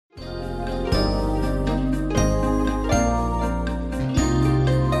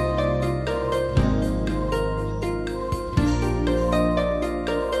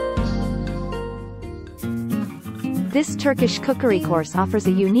This Turkish cookery course offers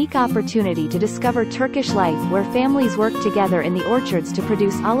a unique opportunity to discover Turkish life where families work together in the orchards to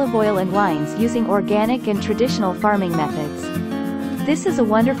produce olive oil and wines using organic and traditional farming methods. This is a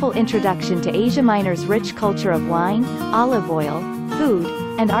wonderful introduction to Asia Minor's rich culture of wine, olive oil, food,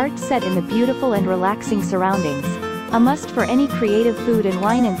 and art set in the beautiful and relaxing surroundings. A must for any creative food and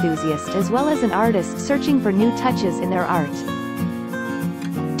wine enthusiast as well as an artist searching for new touches in their art.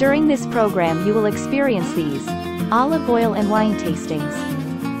 During this program you will experience these: olive oil and wine tastings,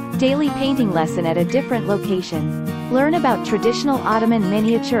 daily painting lesson at a different location, learn about traditional Ottoman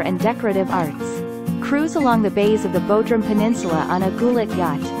miniature and decorative arts, cruise along the bays of the Bodrum Peninsula on a gulet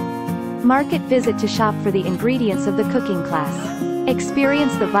yacht, market visit to shop for the ingredients of the cooking class,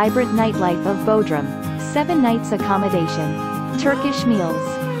 experience the vibrant nightlife of Bodrum, 7 nights accommodation, Turkish meals.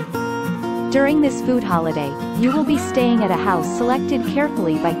 During this food holiday, you will be staying at a house selected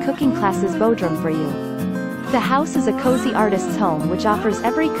carefully by Cooking Classes Bodrum for you. The house is a cozy artist's home which offers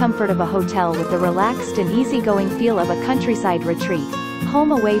every comfort of a hotel with the relaxed and easygoing feel of a countryside retreat,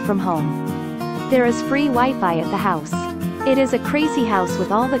 home away from home. There is free Wi-Fi at the house. It is a crazy house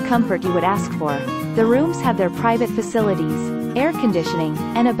with all the comfort you would ask for. The rooms have their private facilities, air conditioning,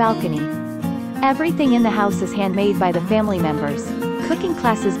 and a balcony. Everything in the house is handmade by the family members. Cooking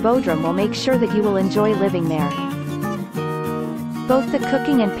Classes Bodrum will make sure that you will enjoy living there. Both the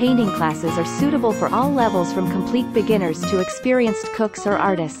cooking and painting classes are suitable for all levels from complete beginners to experienced cooks or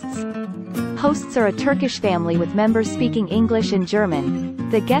artists. Hosts are a Turkish family with members speaking English and German.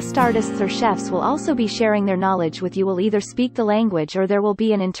 The guest artists or chefs will also be sharing their knowledge with you. Will either speak the language or there will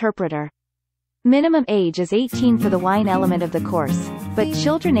be an interpreter. Minimum age is 18 for the wine element of the course, but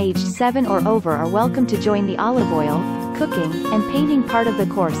children aged 7 or over are welcome to join the olive oil, cooking, and painting part of the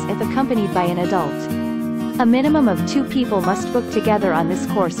course if accompanied by an adult. A minimum of 2 people must book together on this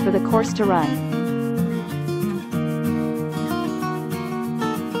course for the course to run.